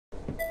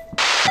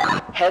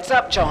Heads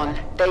up, John.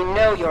 They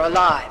know you're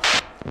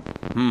alive.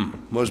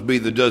 Must be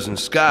the dozen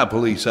Sky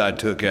Police I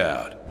took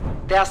out.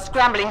 They're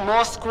scrambling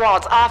more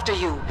squads after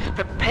you.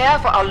 Prepare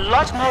for a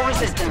lot more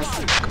resistance.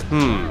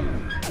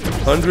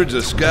 Hundreds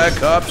of Sky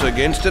Cops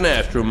against an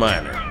Astro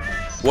Miner.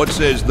 What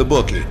says the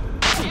bookie?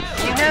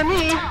 You know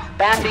me.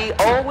 Bambi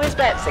always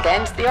bets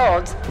against the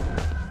odds.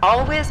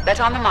 Always bet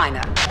on the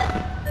miner.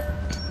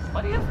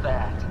 What is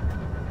that?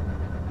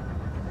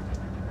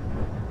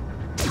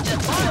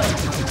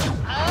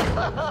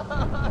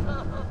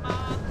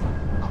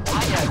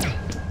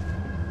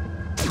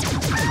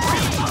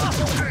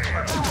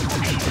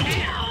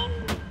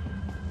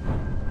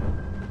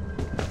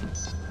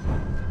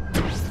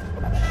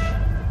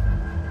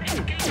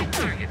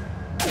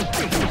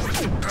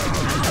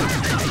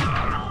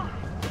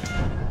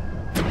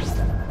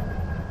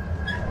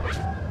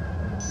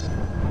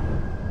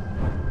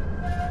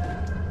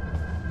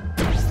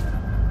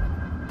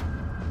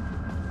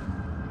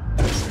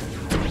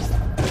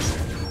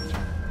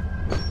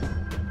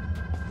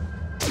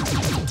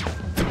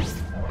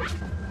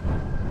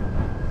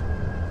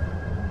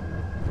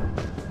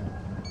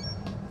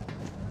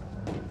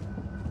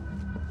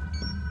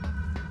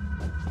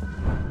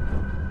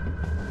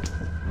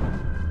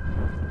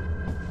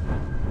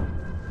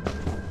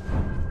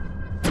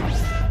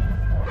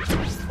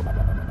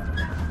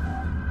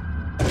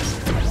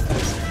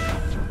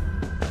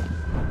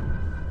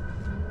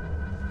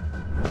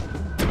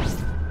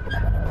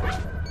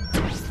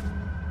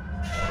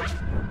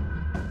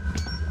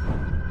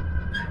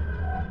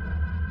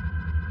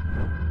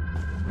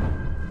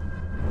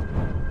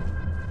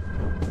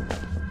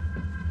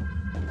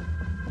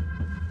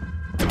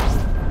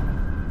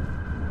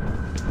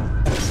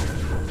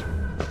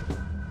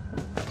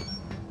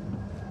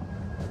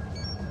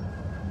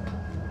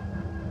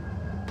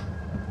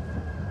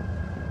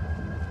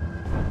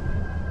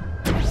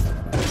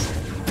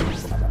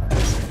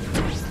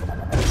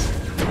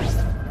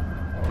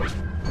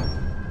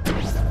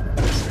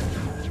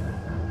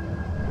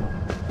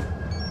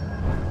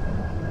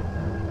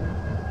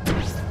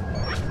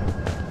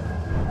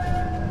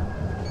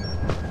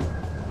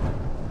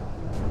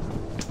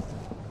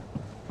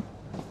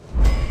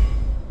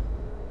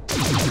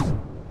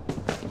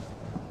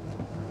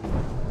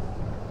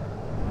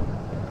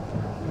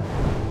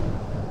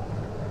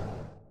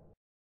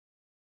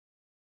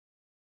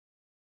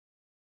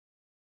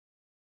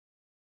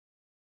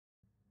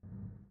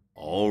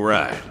 All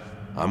right.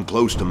 I'm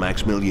close to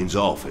Maximilian's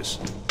office.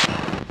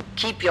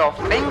 Keep your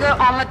finger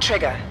on the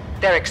trigger.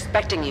 They're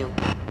expecting you.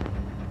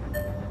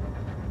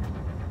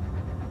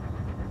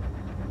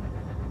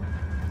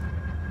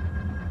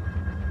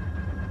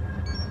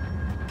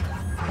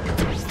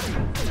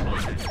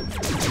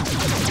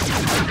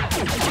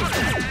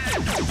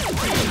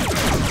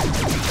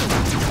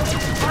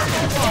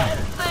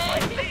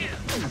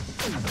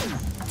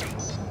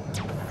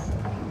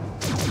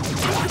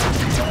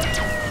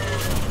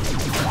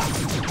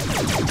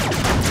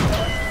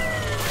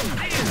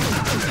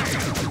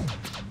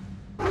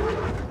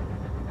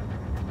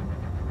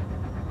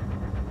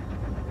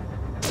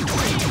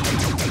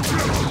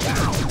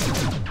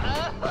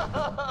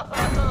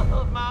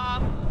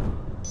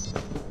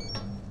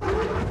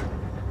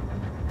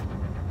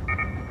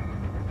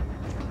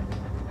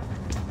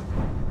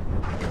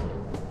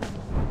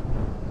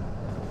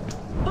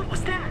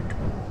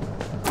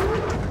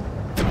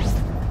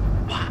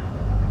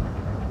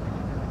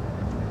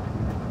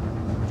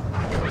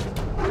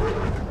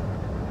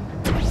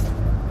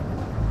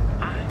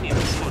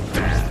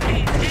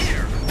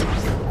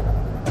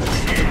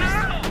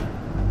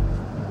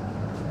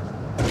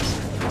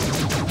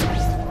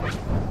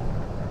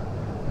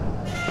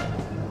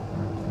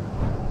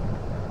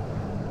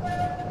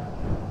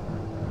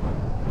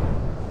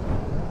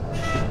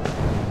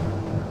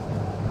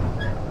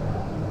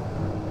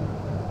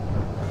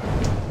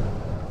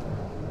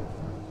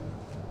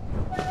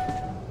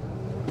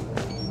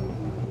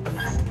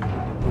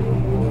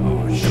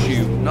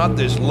 Not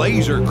this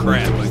laser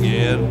crap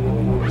again.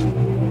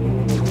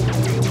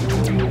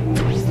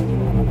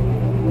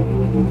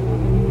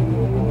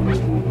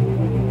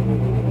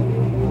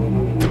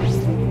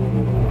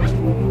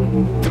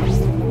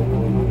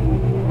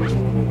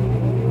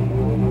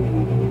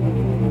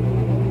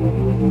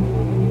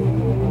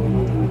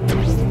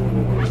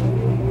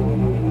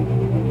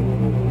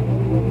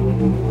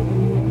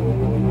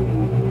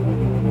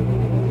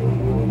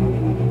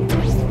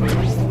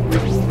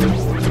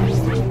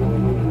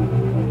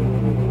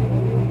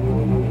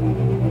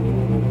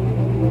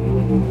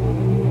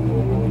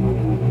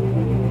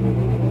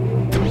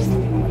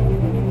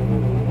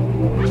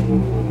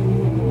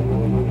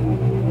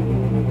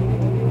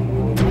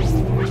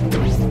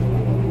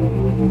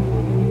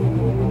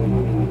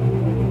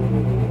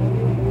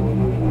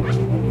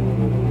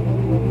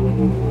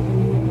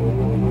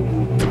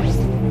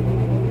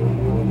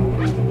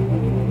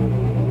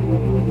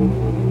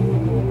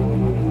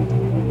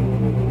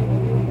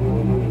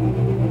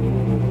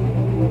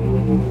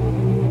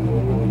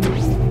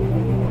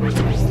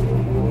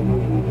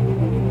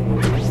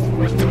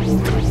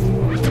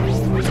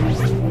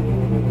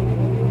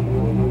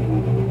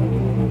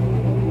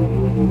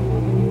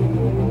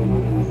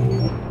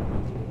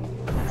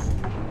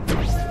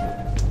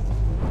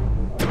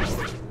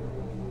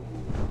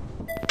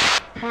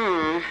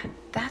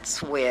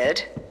 That's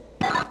weird.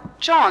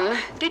 John,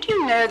 did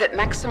you know that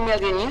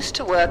Maximilian used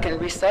to work in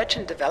research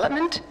and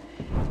development?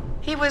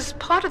 He was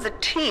part of the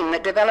team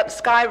that developed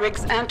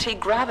Skyrig's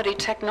anti-gravity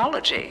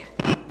technology.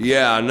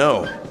 Yeah, I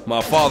know.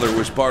 My father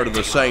was part of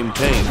the same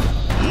team.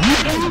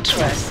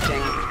 Interesting.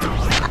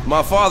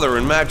 My father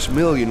and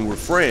Maximilian were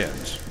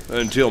friends,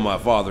 until my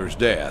father's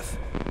death.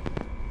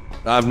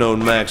 I've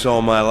known Max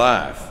all my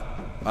life.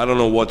 I don't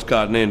know what's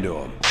gotten into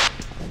him.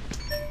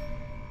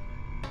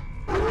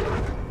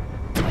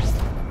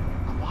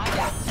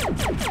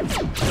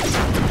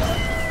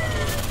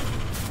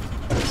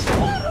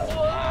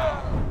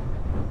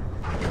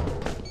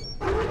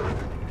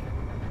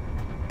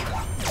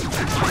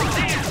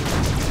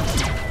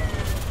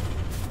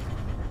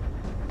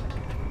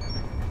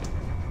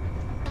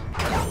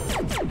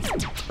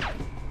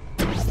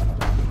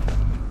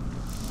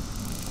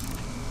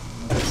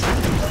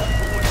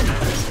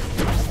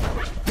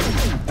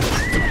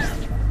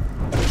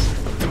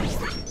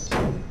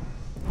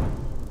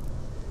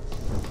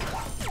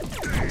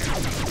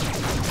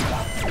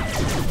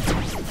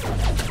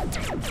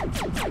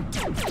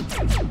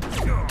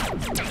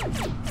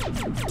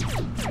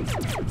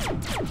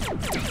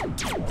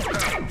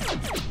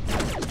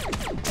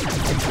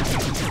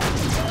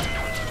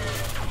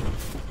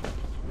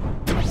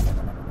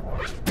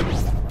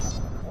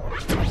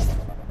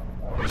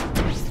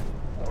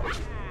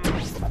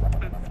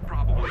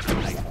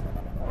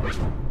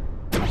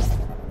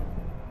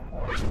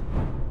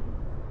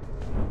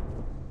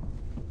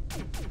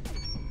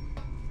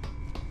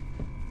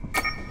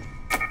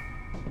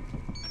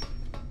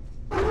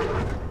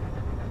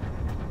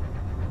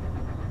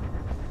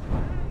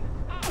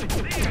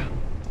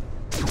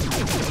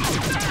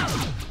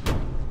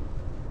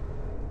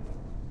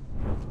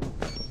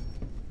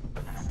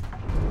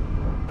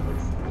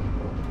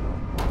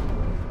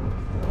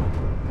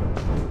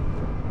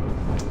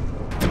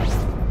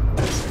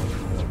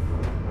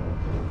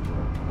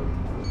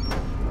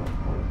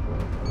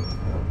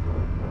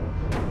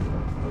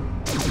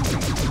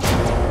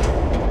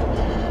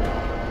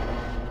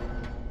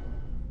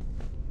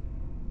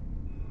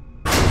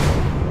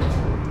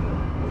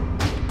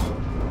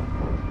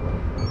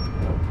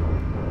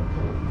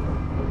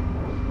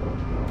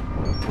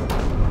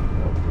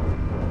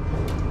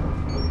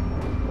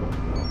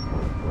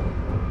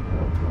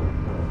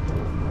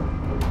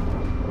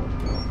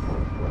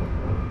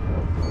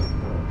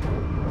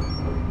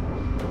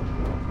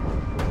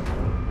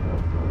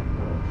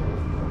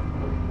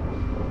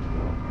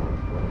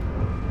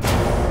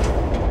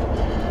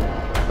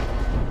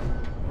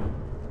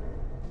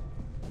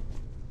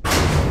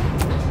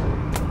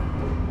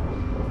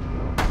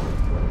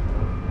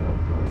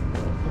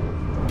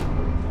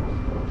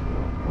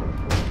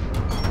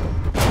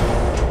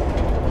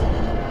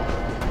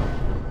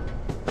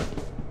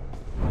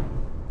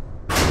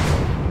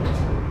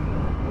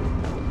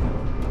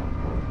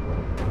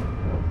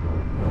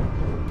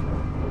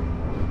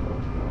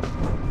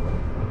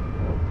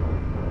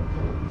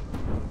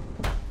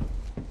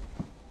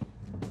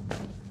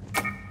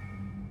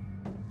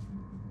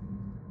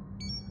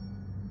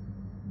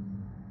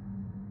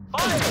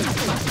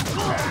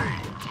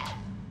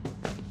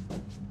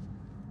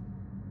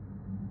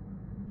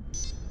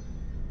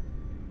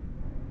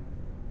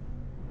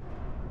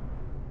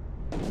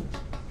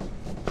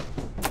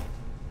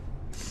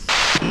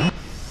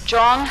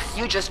 John,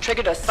 you just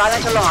triggered a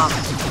silent alarm.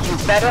 You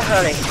better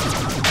hurry.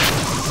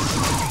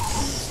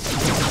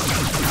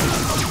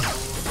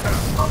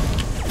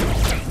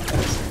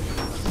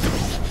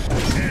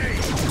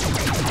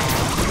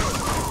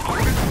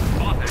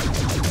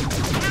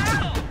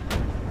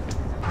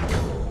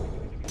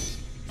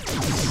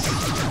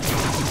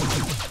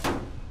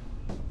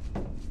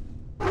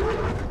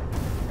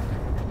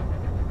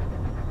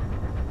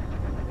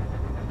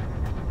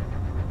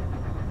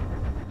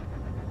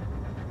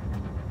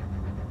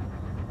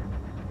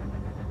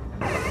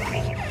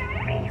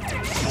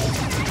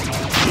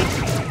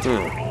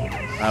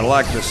 I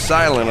like the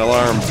silent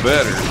alarm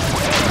better.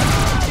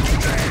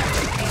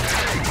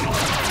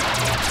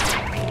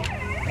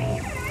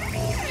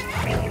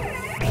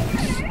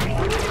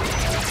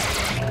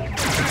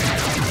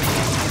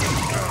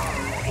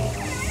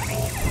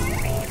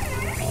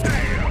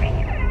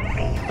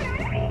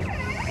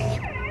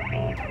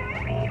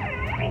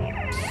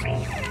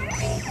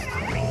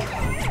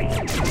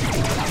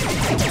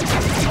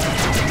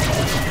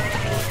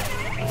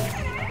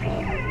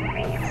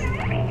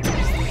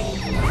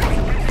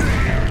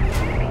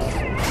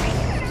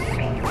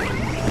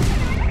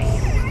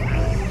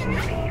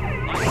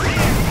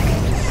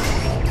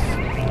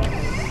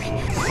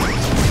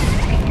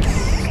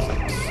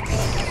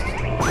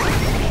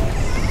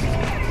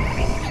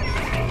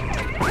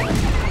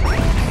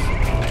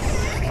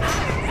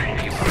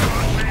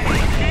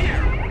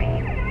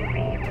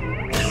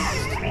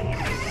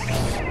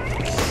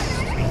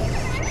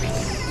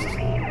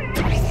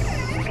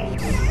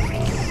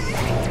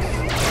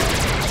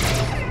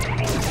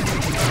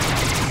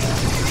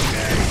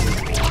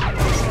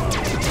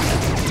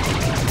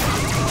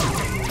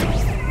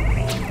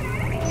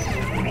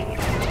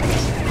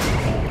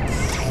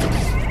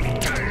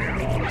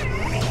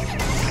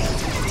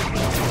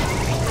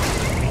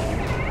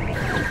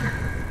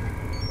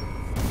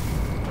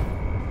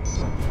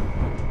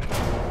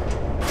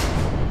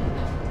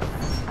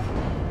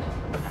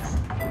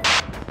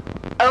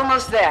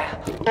 almost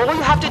there. All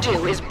you have to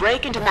do is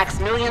break into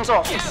Maximilian's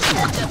office.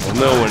 Well,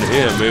 knowing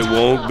him, it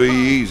won't be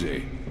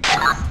easy.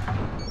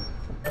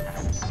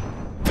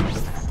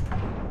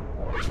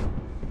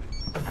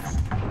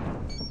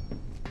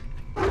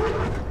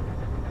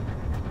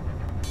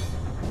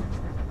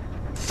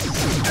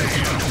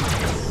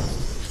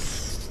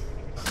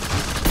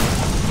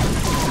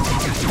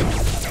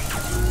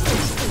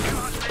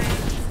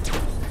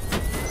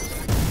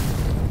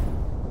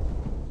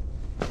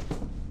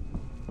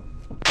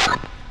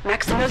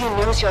 Maximilian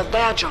knows you're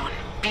there, John.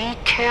 Be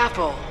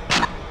careful.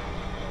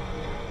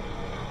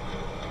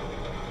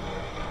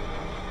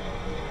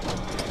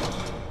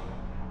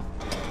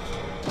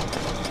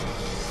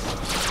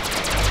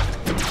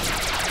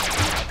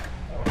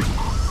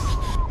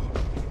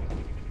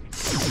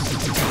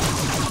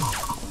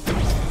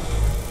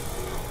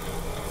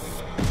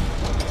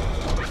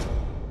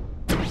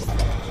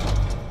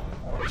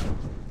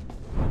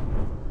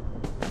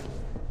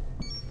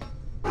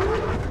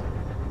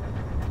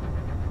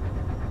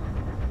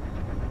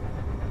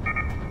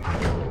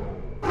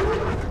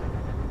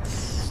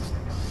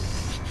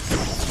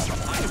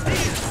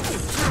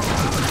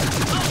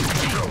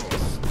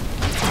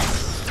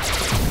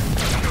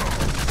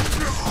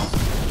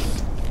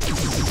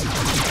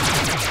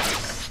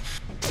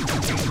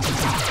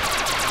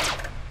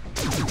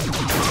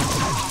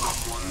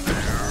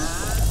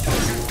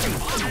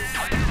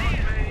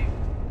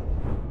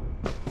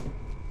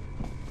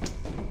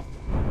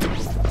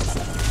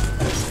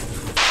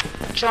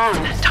 John,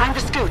 time to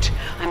scoot.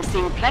 I'm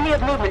seeing plenty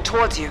of movement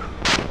towards you.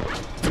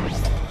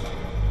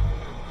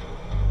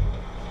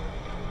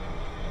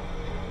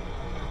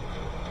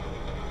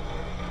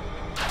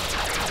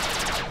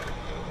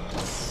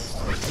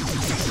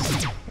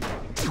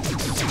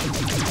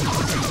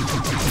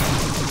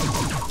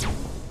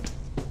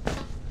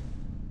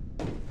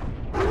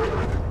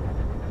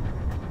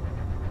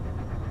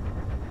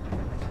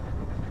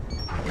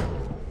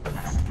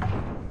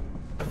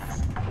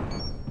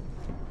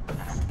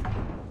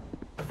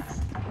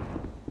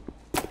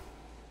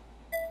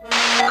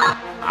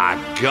 I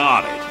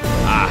got it.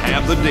 I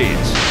have the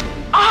deeds.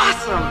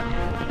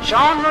 Awesome!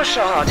 John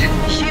Rochard,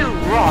 you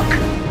rock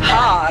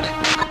hard.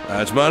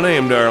 That's my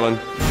name, darling.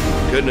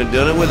 Couldn't have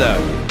done it without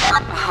you.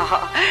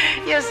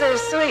 Oh, you're so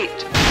sweet.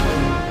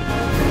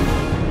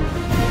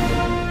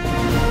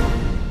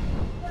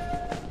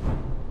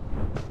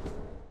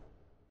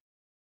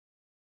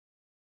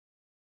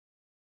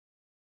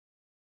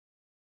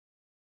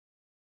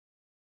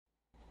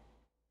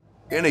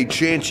 Any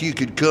chance you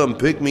could come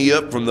pick me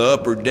up from the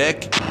upper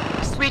deck?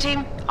 Sweetie,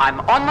 I'm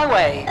on my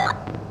way.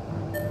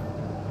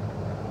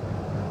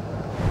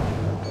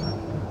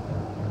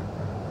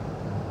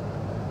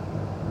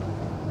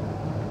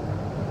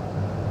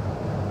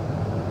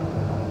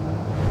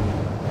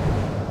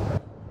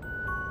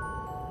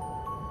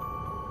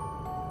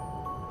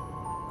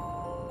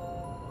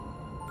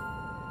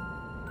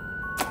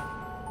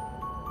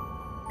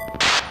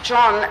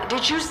 John,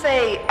 did you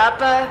say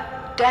upper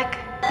deck?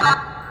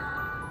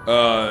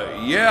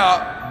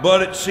 Yeah,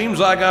 but it seems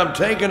like I'm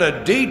taking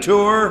a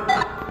detour.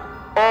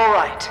 All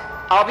right.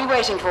 I'll be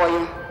waiting for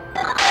you.